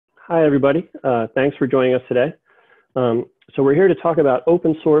Hi, everybody. Thanks for joining us today. So we're here to talk about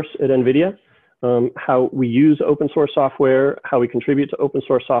open source at NVIDIA, how we use open source software, how we contribute to open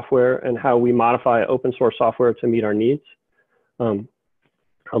source software, and how we modify open source software to meet our needs. A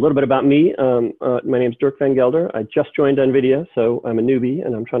little bit about me. My name is Dirk van Gelder. I just joined NVIDIA, so I'm a newbie,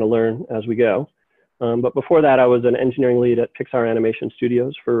 and I'm trying to learn as we go. But before that, I was an engineering lead at Pixar Animation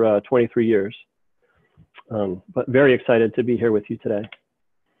Studios for 23 years. But very excited to be here with you today.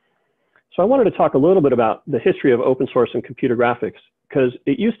 So I wanted to talk a little bit about the history of open source and computer graphics, because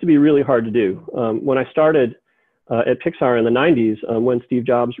it used to be really hard to do. When I started at Pixar in the 90s, when Steve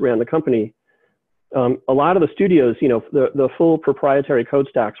Jobs ran the company, a lot of the studios, the full proprietary code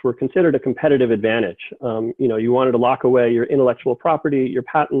stacks were considered a competitive advantage. You wanted to lock away your intellectual property, your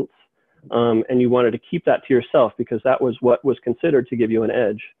patents, and you wanted to keep that to yourself because that was what was considered to give you an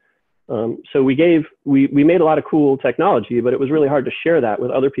edge. So we made a lot of cool technology, but it was really hard to share that with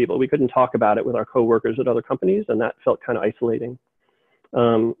other people. We couldn't talk about it with our coworkers at other companies, and that felt kind of isolating.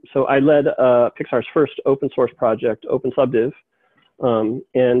 So I led Pixar's first open source project, OpenSubdiv,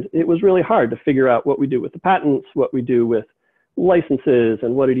 and it was really hard to figure out what we do with the patents, what we do with licenses,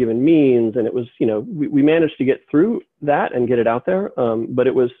 and what it even means. And it was, we managed to get through that and get it out there, but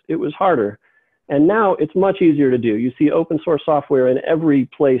it was harder. And now it's much easier to do. You see open source software in every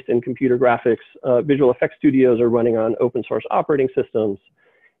place in computer graphics. Visual effects studios are running on open source operating systems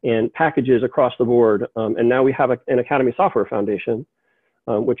and packages across the board. And now we have an Academy Software Foundation,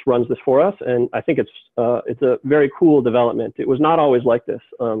 which runs this for us. And I think it's a very cool development. It was not always like this.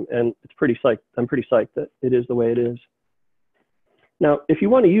 And it's pretty psyched. I'm pretty psyched that it is the way it is. Now, if you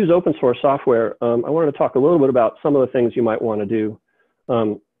want to use open source software, I wanted to talk a little bit about some of the things you might want to do.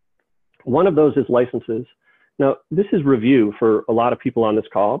 One of those is licenses. Now, this is review for a lot of people on this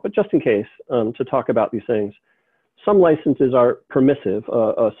call, but just in case, to talk about these things. Some licenses are permissive.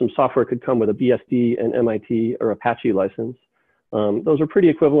 Some software could come with a BSD, an MIT, or Apache license. Those are pretty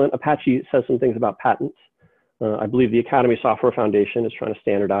equivalent. Apache says some things about patents. I believe the Academy Software Foundation is trying to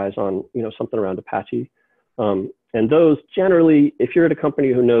standardize on something around Apache. And those generally, if you're at a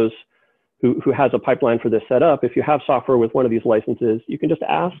company who has a pipeline for this set up, if you have software with one of these licenses, you can just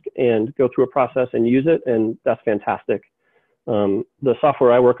ask and go through a process and use it, and that's fantastic. The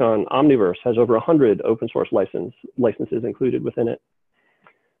software I work on, Omniverse, has over 100 open source licenses included within it.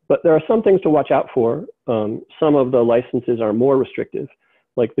 But there are some things to watch out for. Some of the licenses are more restrictive,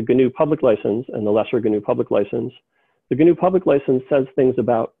 like the GNU public license and the lesser GNU public license. The GNU public license says things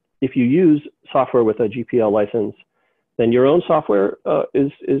about if you use software with a GPL license, then your own software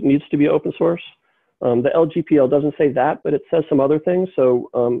needs to be open source. The LGPL doesn't say that, but it says some other things. So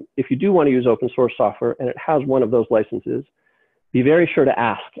if you do want to use open source software and it has one of those licenses, be very sure to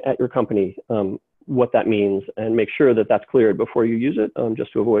ask at your company what that means and make sure that that's cleared before you use it,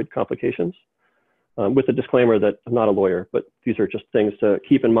 just to avoid complications. With the disclaimer that I'm not a lawyer, but these are just things to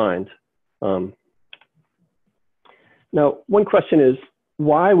keep in mind. Now, one question is,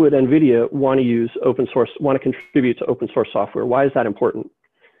 why would NVIDIA want to contribute to open source software? Why is that important?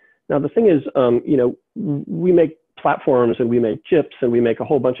 Now, the thing is, we make platforms and we make chips and we make a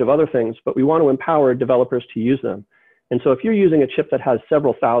whole bunch of other things, but we want to empower developers to use them. And so if you're using a chip that has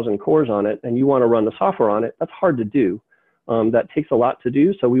several thousand cores on it and you want to run the software on it, that's hard to do. That takes a lot to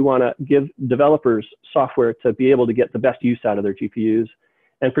do. So we want to give developers software to be able to get the best use out of their GPUs,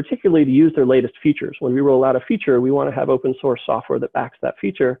 and particularly to use their latest features. When we roll out a feature, we want to have open source software that backs that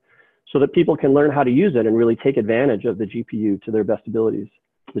feature so that people can learn how to use it and really take advantage of the GPU to their best abilities,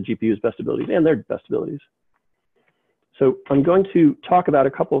 the GPU's best abilities and their best abilities. So I'm going to talk about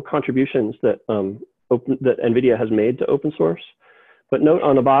a couple of contributions that NVIDIA has made to open source. But note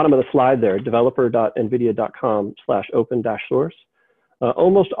on the bottom of the slide there, developer.nvidia.com/open-source.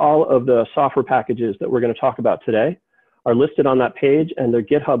 Almost all of the software packages that we're going to talk about today are listed on that page, and their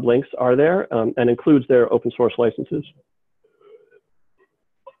GitHub links are there, and includes their open source licenses.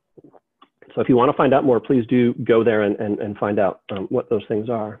 So if you want to find out more, please do go there and find out what those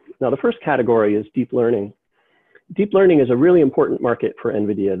things are. Now, the first category is deep learning. Deep learning is a really important market for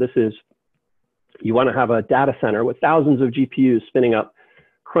NVIDIA. This is, you want to have a data center with thousands of GPUs spinning up,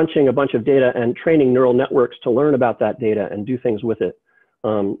 crunching a bunch of data and training neural networks to learn about that data and do things with it.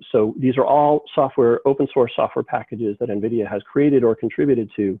 So these are all open source software packages that NVIDIA has created or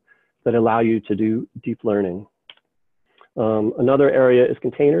contributed to that allow you to do deep learning. Another area is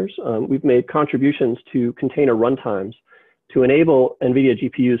containers. We've made contributions to container runtimes to enable NVIDIA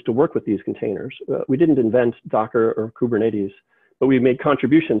GPUs to work with these containers. We didn't invent Docker or Kubernetes, but we made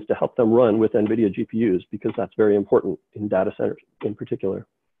contributions to help them run with NVIDIA GPUs because that's very important in data centers in particular.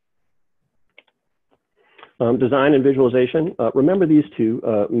 Design and visualization. Remember these two.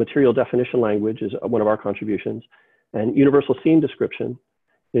 Material definition language is one of our contributions, and universal scene description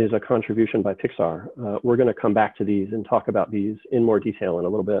is a contribution by Pixar. We're going to come back to these and talk about these in more detail in a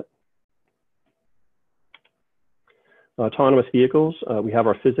little bit. Autonomous vehicles. We have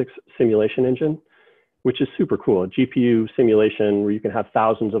our PhysX simulation engine, which is super cool. A GPU simulation where you can have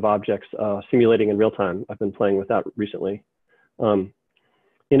thousands of objects simulating in real time. I've been playing with that recently.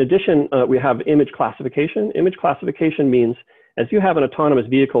 In addition, we have image classification. Image classification means as you have an autonomous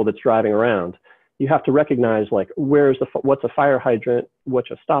vehicle that's driving around, you have to recognize like what's a fire hydrant, what's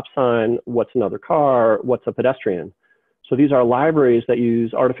a stop sign, what's another car, what's a pedestrian. So these are libraries that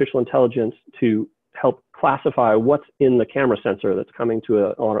use artificial intelligence to help classify what's in the camera sensor that's coming to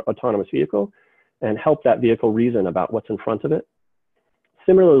an autonomous vehicle and help that vehicle reason about what's in front of it.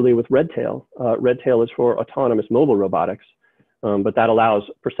 Similarly with Redtail. Redtail is for autonomous mobile robotics. But that allows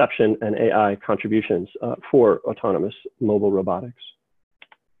perception and AI contributions for autonomous mobile robotics.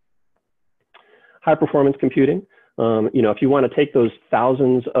 High performance computing. If you want to take those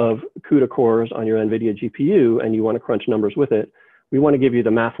thousands of CUDA cores on your NVIDIA GPU and you want to crunch numbers with it, we want to give you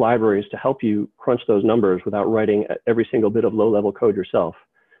the math libraries to help you crunch those numbers without writing every single bit of low-level code yourself.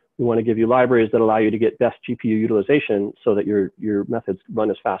 We want to give you libraries that allow you to get best GPU utilization so that your methods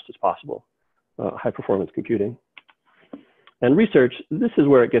run as fast as possible. High performance computing. And research, this is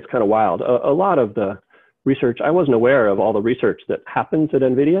where it gets kind of wild. A lot of the research, I wasn't aware of all the research that happens at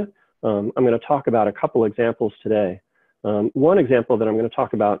NVIDIA. I'm going to talk about a couple examples today. One example that I'm going to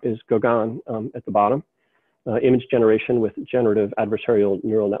talk about is Vulkan at the bottom, image generation with generative adversarial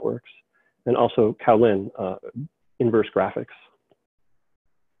neural networks, and also Kowlin, inverse graphics.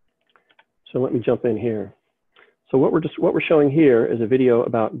 So let me jump in here. So what we're showing here is a video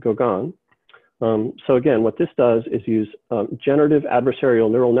about Vulkan. So again, what this does is use generative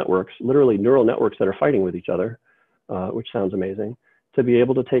adversarial neural networks, literally neural networks that are fighting with each other, which sounds amazing, to be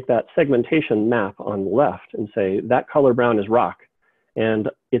able to take that segmentation map on the left and say, that color brown is rock. And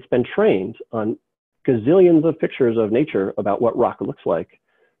it's been trained on gazillions of pictures of nature about what rock looks like.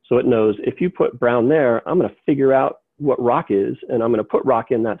 So it knows if you put brown there, I'm going to figure out what rock is, and I'm going to put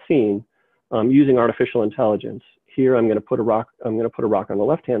rock in that scene using artificial intelligence. Here, I'm going to put a rock on the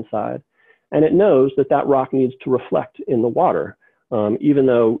left-hand side. And it knows that that rock needs to reflect in the water. Even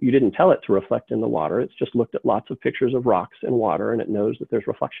though you didn't tell it to reflect in the water, it's just looked at lots of pictures of rocks and water, and it knows that there's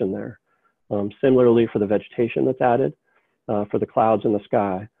reflection there. Similarly, for the vegetation that's added, for the clouds in the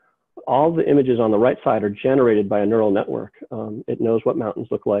sky, all the images on the right side are generated by a neural network. It knows what mountains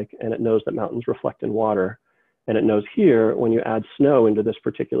look like, and it knows that mountains reflect in water. And it knows here, when you add snow into this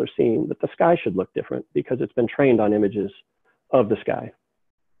particular scene, that the sky should look different because it's been trained on images of the sky.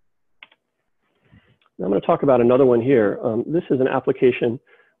 I'm going to talk about another one here. This is an application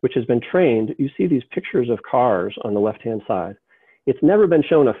which has been trained. You see these pictures of cars on the left-hand side. It's never been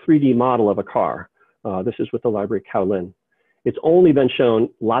shown a 3D model of a car. This is with the library Kowlin. It's only been shown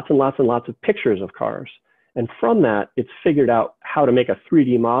lots and lots and lots of pictures of cars. And from that, it's figured out how to make a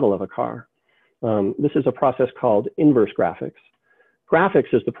 3D model of a car. This is a process called inverse graphics.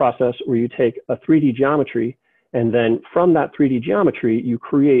 Graphics is the process where you take a 3D geometry, and then from that 3D geometry, you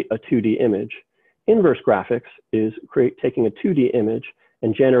create a 2D image. Inverse graphics is taking a 2D image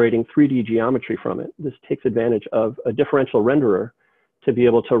and generating 3D geometry from it. This takes advantage of a differential renderer to be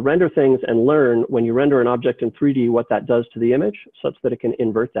able to render things and learn when you render an object in 3D what that does to the image such that it can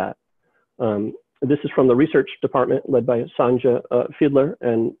invert that. This is from the research department led by Sanja Fiedler,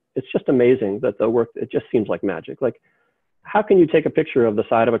 and it's just amazing that the work, it just seems like magic. Like, how can you take a picture of the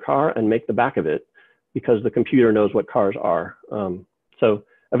side of a car and make the back of it because the computer knows what cars are? So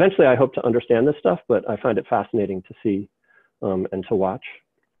eventually, I hope to understand this stuff, but I find it fascinating to see and to watch.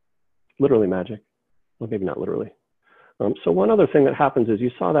 Literally magic. Well, maybe not literally. So one other thing that happens is you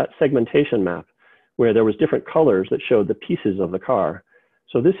saw that segmentation map where there was different colors that showed the pieces of the car.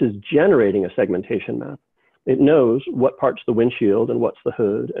 So this is generating a segmentation map. It knows what part's the windshield and what's the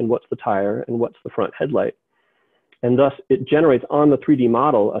hood and what's the tire and what's the front headlight. And thus, it generates on the 3D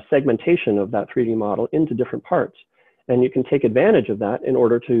model a segmentation of that 3D model into different parts. And you can take advantage of that in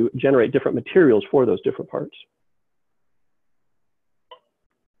order to generate different materials for those different parts.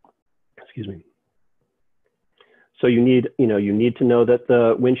 Excuse me. So you need to know that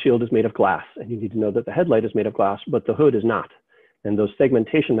the windshield is made of glass, and you need to know that the headlight is made of glass, but the hood is not. And those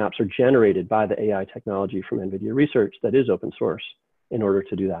segmentation maps are generated by the AI technology from NVIDIA Research that is open source in order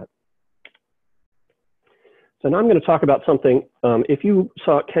to do that. So now I'm going to talk about something. If you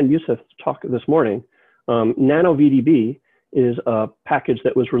saw Ken Youssef talk this morning, NanoVDB is a package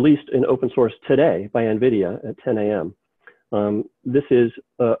that was released in open source today by NVIDIA at 10 a.m. This is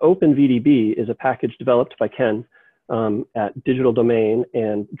OpenVDB is a package developed by Ken at Digital Domain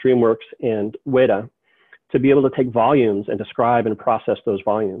and DreamWorks and Weta to be able to take volumes and describe and process those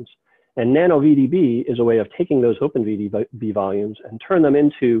volumes. And NanoVDB is a way of taking those OpenVDB volumes and turn them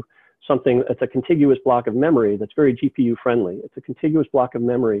into something that's a contiguous block of memory that's very GPU friendly. It's a contiguous block of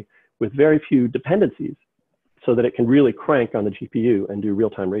memory with very few dependencies so that it can really crank on the GPU and do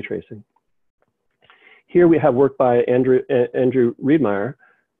real-time ray tracing. Here we have work by Andrew Riedmeier,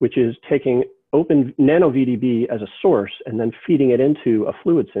 which is taking NanoVDB as a source and then feeding it into a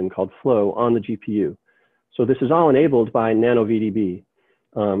fluid sim called Flow on the GPU. So this is all enabled by NanoVDB,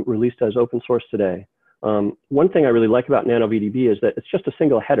 released as open source today. One thing I really like about NanoVDB is that it's just a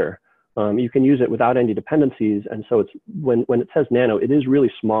single header. You can use it without any dependencies, and so it's when it says nano, it is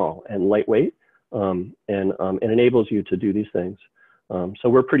really small and lightweight, and enables you to do these things. So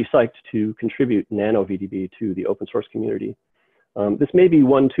we're pretty psyched to contribute NanoVDB to the open source community. This may be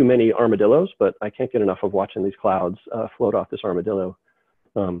one too many armadillos, but I can't get enough of watching these clouds float off this armadillo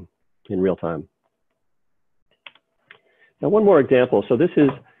in real time. Now, one more example. So this is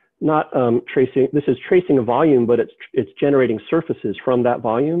not tracing, this is tracing a volume, but it's generating surfaces from that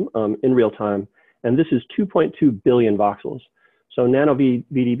volume in real time. And this is 2.2 billion voxels. So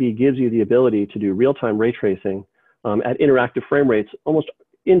NanoVDB gives you the ability to do real-time ray tracing at interactive frame rates, almost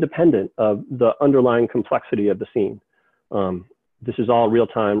independent of the underlying complexity of the scene. This is all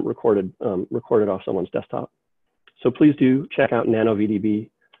real-time recorded off someone's desktop. So please do check out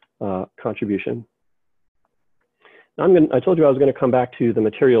NanoVDB contribution. Now I told you I was going to come back to the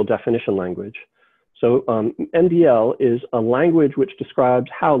material definition language. So MDL is a language which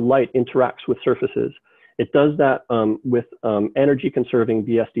describes how light interacts with surfaces. It does that with energy conserving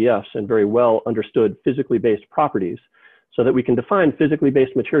BSDFs and very well understood physically based properties so that we can define physically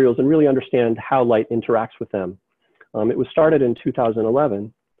based materials and really understand how light interacts with them. It was started in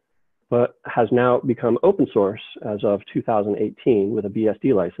 2011, but has now become open source as of 2018 with a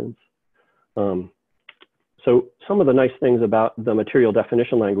BSD license. So some of the nice things about the material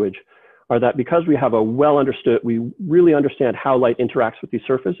definition language are that because we have a we really understand how light interacts with these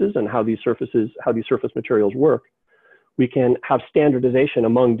surfaces and how these surface materials work, we can have standardization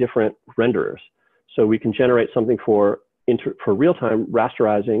among different renderers. So we can generate something for real-time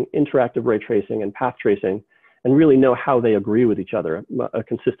rasterizing, interactive ray tracing, and path tracing, and really know how they agree with each other, a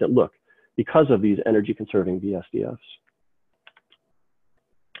consistent look, because of these energy-conserving BSDFs.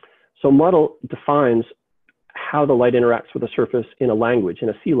 So Muddle defines how the light interacts with a surface in a language, in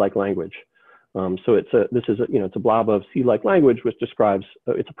a C-like language. So it's a blob of C-like language which describes,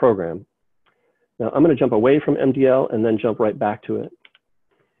 it's a program. Now I'm going to jump away from MDL and then jump right back to it.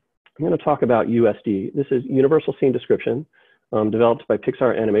 I'm going to talk about USD. This is Universal Scene Description, developed by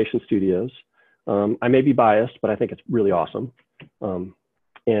Pixar Animation Studios. I may be biased, but I think it's really awesome.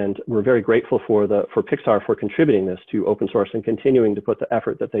 And we're very grateful for Pixar for contributing this to open source and continuing to put the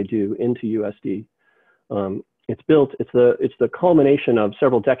effort that they do into USD. It's the culmination of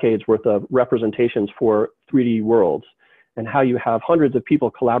several decades worth of representations for 3D worlds and how you have hundreds of people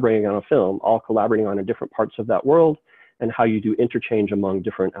collaborating on a film, all collaborating on different parts of that world, and how you do interchange among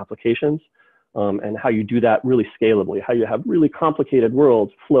different applications, and how you do that really scalably, how you have really complicated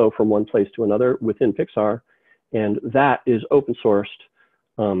worlds flow from one place to another within Pixar. And that is open sourced,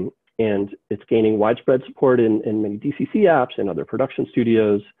 and it's gaining widespread support in many DCC apps and other production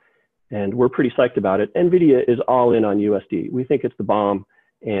studios. And we're pretty psyched about it. NVIDIA is all in on USD. We think it's the bomb,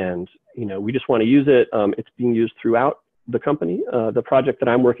 and we just want to use it. It's being used throughout the company. The project that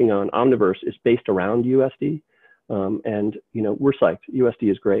I'm working on, Omniverse, is based around USD, and we're psyched. USD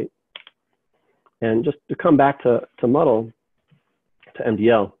is great. And just to come back to Muddle, to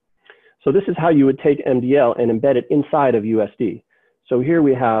MDL. So this is how you would take MDL and embed it inside of USD. So here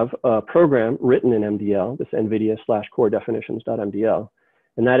we have a program written in MDL, this NVIDIA/core definitions.mdl.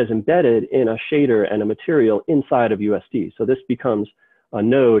 And that is embedded in a shader and a material inside of USD. So this becomes a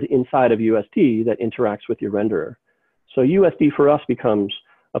node inside of USD that interacts with your renderer. So USD for us becomes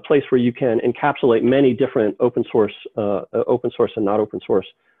a place where you can encapsulate many different open source and not open source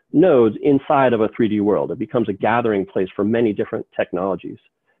nodes inside of a 3D world. It becomes a gathering place for many different technologies.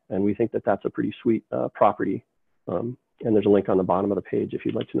 And we think that that's a pretty sweet property. And there's a link on the bottom of the page if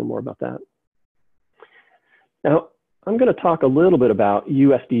you'd like to know more about that. Now, I'm going to talk a little bit about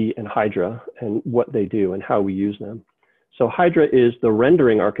USD and Hydra and what they do and how we use them. So Hydra is the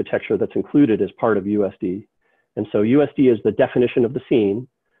rendering architecture that's included as part of USD. And so USD is the definition of the scene.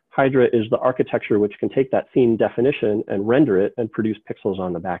 Hydra is the architecture which can take that scene definition and render it and produce pixels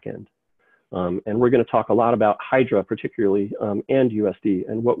on the back end. And we're going to talk a lot about Hydra particularly and USD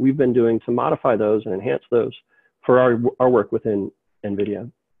and what we've been doing to modify those and enhance those for our work within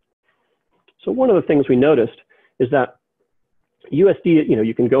NVIDIA. So one of the things we noticed is that USD,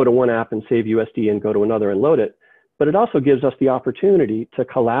 you can go to one app and save USD and go to another and load it, but it also gives us the opportunity to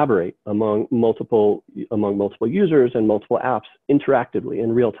collaborate among multiple users and multiple apps interactively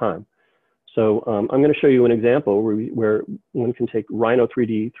in real time. So I'm going to show you an example where one can take Rhino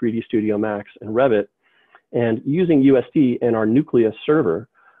 3D, 3D Studio Max, and Revit, and using USD and our Nucleus server,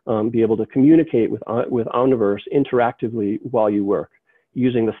 be able to communicate with Omniverse interactively while you work,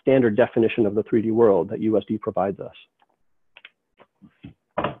 using the standard definition of the 3D world that USD provides us.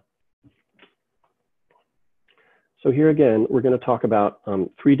 So here again, we're going to talk about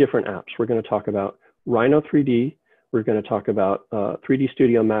 3 different apps. We're going to talk about Rhino 3D, we're going to talk about 3D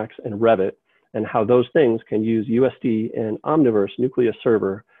Studio Max and Revit, and how those things can use USD and Omniverse Nucleus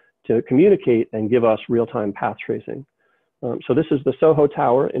server to communicate and give us real-time path tracing. So this is the Soho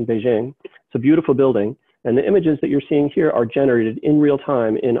Tower in Beijing. It's a beautiful building, and the images that you're seeing here are generated in real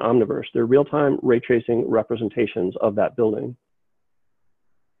time in Omniverse. They're real-time ray tracing representations of that building.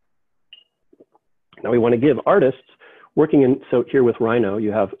 Now we want to give artists working in, so here with Rhino,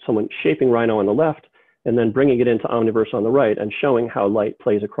 you have someone shaping Rhino on the left and then bringing it into Omniverse on the right and showing how light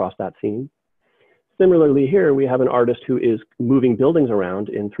plays across that scene. Similarly here, we have an artist who is moving buildings around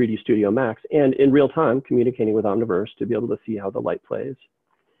in 3D Studio Max and in real time communicating with Omniverse to be able to see how the light plays.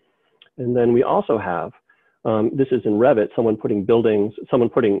 And then we also have, this is in Revit, someone putting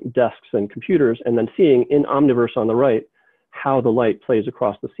desks and computers and then seeing in Omniverse on the right how the light plays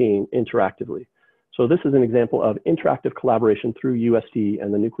across the scene interactively. So this is an example of interactive collaboration through USD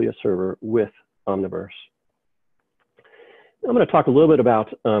and the Nucleus server with Omniverse. I'm going to talk a little bit about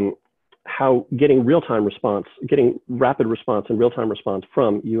how getting real-time response, getting rapid response and real-time response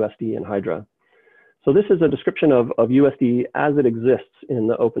from USD and Hydra. So this is a description of USD as it exists in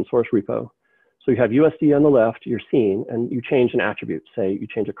the open source repo. So you have USD on the left, your scene, and you change an attribute, say you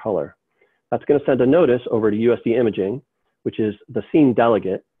change a color. That's going to send a notice over to USD imaging, which is the scene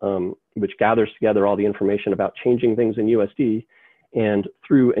delegate, which gathers together all the information about changing things in USD, and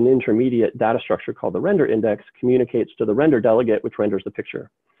through an intermediate data structure called the render index, communicates to the render delegate, which renders the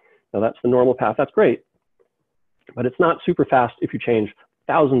picture. Now that's the normal path, that's great, but it's not super fast if you change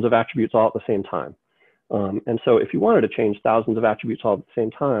thousands of attributes all at the same time. And so if you wanted to change thousands of attributes all at the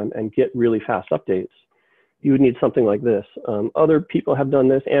same time and get really fast updates, you would need something like this. Other people have done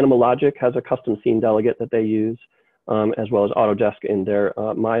this. Animal Logic has a custom scene delegate that they use, as well as Autodesk in their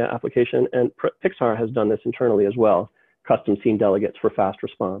Maya application, and Pixar has done this internally as well, custom scene delegates for fast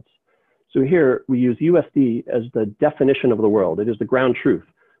response. So here we use USD as the definition of the world. It is the ground truth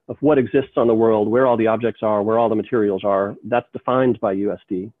of what exists on the world, where all the objects are, where all the materials are. That's defined by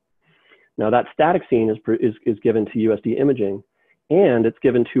USD. Now that static scene is given to USD imaging, and it's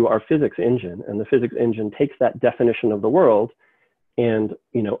given to our physics engine, and the physics engine takes that definition of the world and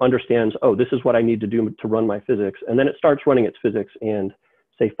understands, oh, this is what I need to do to run my physics, and then it starts running its physics, and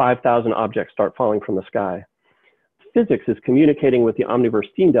say 5,000 objects start falling from the sky. Physics is communicating with the Omniverse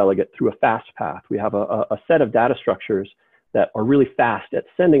scene delegate through a fast path. We have a set of data structures that are really fast at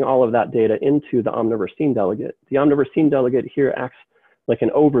sending all of that data into the Omniverse scene delegate. The Omniverse scene delegate here acts like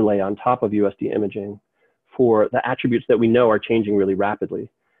an overlay on top of USD imaging for the attributes that we know are changing really rapidly.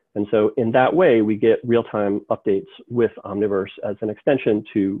 And so in that way, we get real-time updates with Omniverse as an extension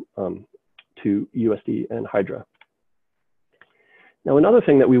to USD and Hydra. Now, another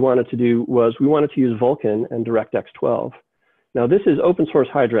thing that we wanted to do was we wanted to use Vulkan and DX12. Now, this is open source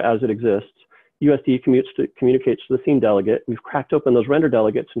Hydra as it exists. USD communicates to the scene delegate. We've cracked open those render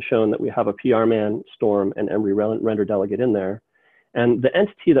delegates and shown that we have a PRMan, Storm, and Embry render delegate in there. And the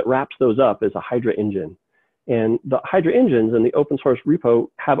entity that wraps those up is a Hydra engine. And the Hydra engines in the open source repo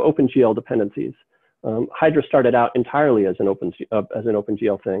have OpenGL dependencies. Hydra started out entirely as an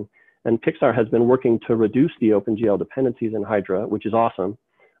OpenGL thing. And Pixar has been working to reduce the OpenGL dependencies in Hydra, which is awesome.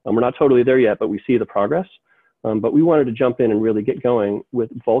 We're not totally there yet, but we see the progress. But we wanted to jump in and really get going with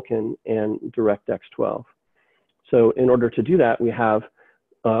Vulkan and DX12. So in order to do that, we have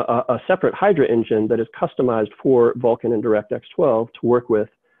a separate Hydra engine that is customized for Vulkan and DX12 to work with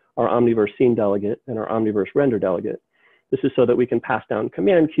our Omniverse scene delegate and our Omniverse render delegate. This is so that we can pass down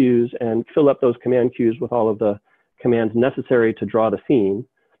command queues and fill up those command queues with all of the commands necessary to draw the scene.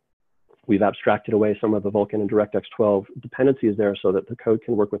 We've abstracted away some of the Vulkan and DX12 dependencies there so that the code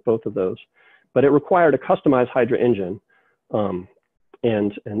can work with both of those. But it required a customized Hydra engine,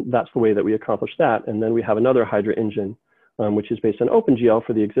 and that's the way that we accomplished that. And then we have another Hydra engine, which is based on OpenGL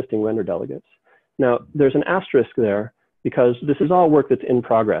for the existing render delegates. Now, there's an asterisk there because this is all work that's in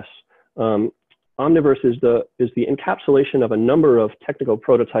progress. Omniverse is the encapsulation of a number of technical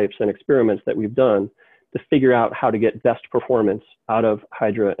prototypes and experiments that we've done to figure out how to get best performance out of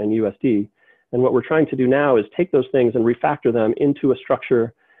Hydra and USD. And what we're trying to do now is take those things and refactor them into a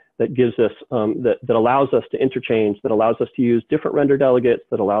structure that gives us, that allows us to interchange, that allows us to use different render delegates,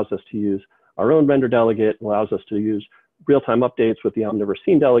 that allows us to use our own render delegate, allows us to use real-time updates with the never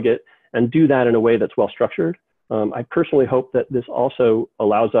seen delegate, and do that in a way that's well structured. I personally hope that this also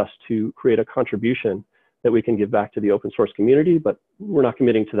allows us to create a contribution that we can give back to the open source community, but we're not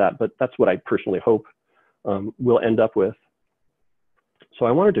committing to that, but that's what I personally hope we'll end up with. So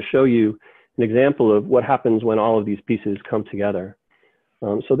I wanted to show you an example of what happens when all of these pieces come together.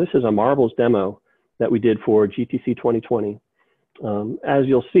 So this is a Marbles demo that we did for GTC 2020. As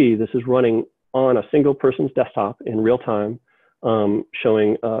you'll see, this is running on a single person's desktop in real time,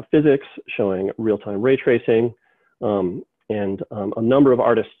 showing physics, showing real-time ray tracing, and a number of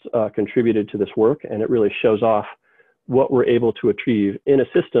artists contributed to this work, and it really shows off what we're able to achieve in a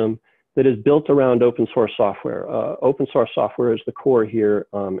system that is built around open source software. Open source software is the core here,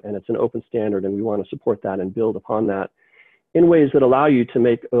 and it's an open standard, and we want to support that and build upon that in ways that allow you to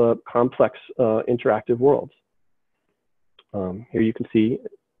make complex interactive worlds. Here you can see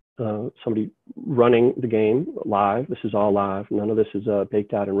somebody running the game live. This is all live. None of this is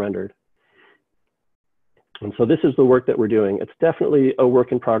baked out and rendered. And so this is the work that we're doing. It's definitely a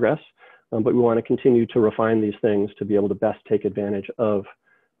work in progress, but we want to continue to refine these things to be able to best take advantage of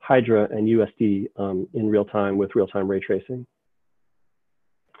Hydra and USD in real time with real-time ray tracing.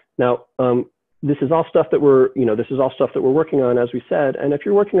 Now, this is all stuff that we're, working on, as we said. And if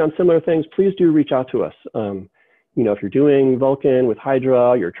you're working on similar things, please do reach out to us. If you're doing Vulkan with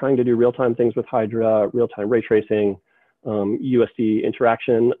Hydra, you're trying to do real-time things with Hydra, real-time ray tracing, USD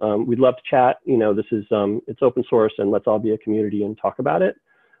interaction, we'd love to chat. This is, it's open source, and let's all be a community and talk about it,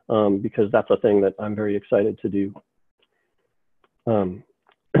 because that's a thing that I'm very excited to do.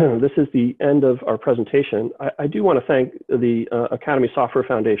 This is the end of our presentation. I do want to thank the Academy Software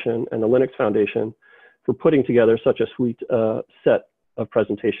Foundation and the Linux Foundation for putting together such a sweet set of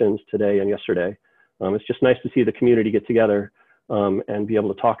presentations today and yesterday. It's just nice to see the community get together and be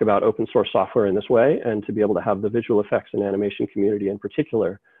able to talk about open source software in this way, and to be able to have the visual effects and animation community in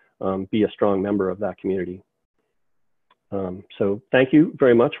particular be a strong member of that community. So thank you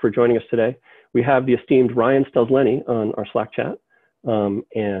very much for joining us today. We have the esteemed Ryan Stelzlenny on our Slack chat. If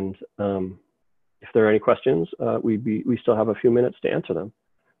there are any questions, we still have a few minutes to answer them.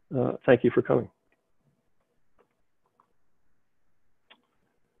 Thank you for coming.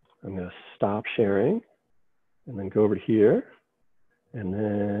 I'm going to stop sharing and then go over to here. And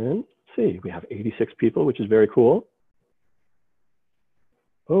then, let's see, we have 86 people, which is very cool.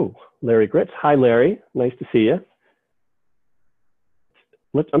 Oh, Larry Gritz. Hi, Larry. Nice to see you.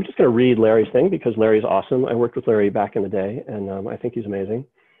 I'm just going to read Larry's thing because Larry's awesome. I worked with Larry back in the day, and I think he's amazing.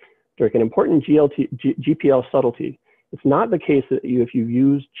 Dirk, an important GPL subtlety. It's not the case that if you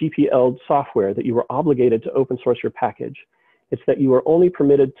use GPL software that you are obligated to open source your package. It's that you are only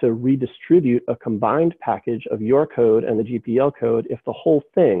permitted to redistribute a combined package of your code and the GPL code if the whole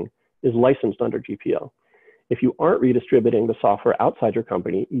thing is licensed under GPL. If you aren't redistributing the software outside your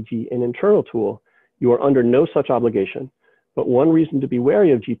company, e.g. an internal tool, you are under no such obligation. But one reason to be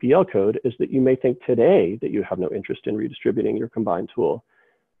wary of GPL code is that you may think today that you have no interest in redistributing your combined tool.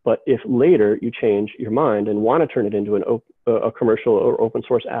 But if later you change your mind and want to turn it into a commercial or open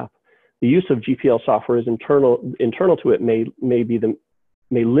source app, the use of GPL software is internal to it may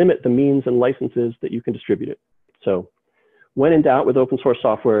limit the means and licenses that you can distribute it. So when in doubt with open source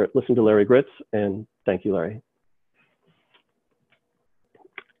software, listen to Larry Gritz, and thank you, Larry.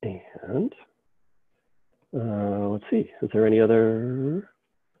 And let's see, is there any other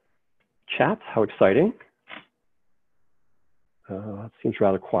chats? How exciting. It seems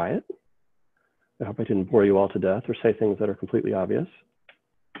rather quiet. I hope I didn't bore you all to death or say things that are completely obvious.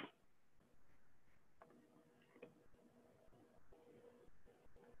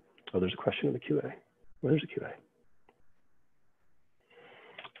 Oh, there's a question in the QA. Where's the QA?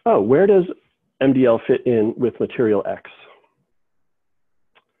 Oh, where does MDL fit in with Material X?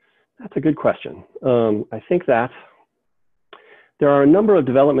 That's a good question. I think that there are a number of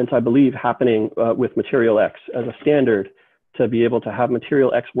developments, I believe, happening with Material X as a standard to be able to have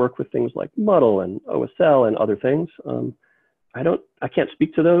Material X work with things like Muddle and OSL and other things. I can't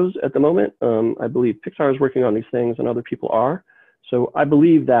speak to those at the moment. I believe Pixar is working on these things and other people are. So I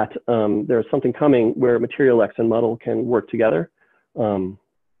believe that there's something coming where Material X and Muddle can work together.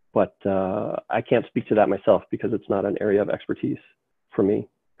 But I can't speak to that myself because it's not an area of expertise for me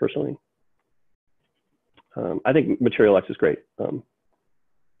personally. I think Material X is great,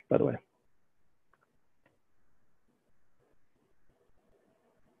 by the way.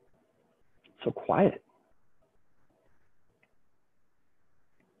 So quiet.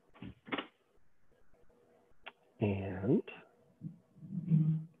 And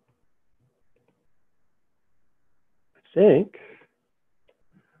I think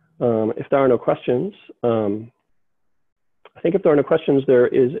if there are no questions, there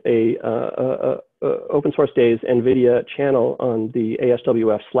is a Open Source Days NVIDIA channel on the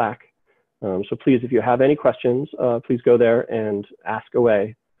ASWF Slack. So please, if you have any questions, please go there and ask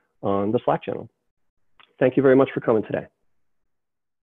away on the Slack channel. Thank you very much for coming today.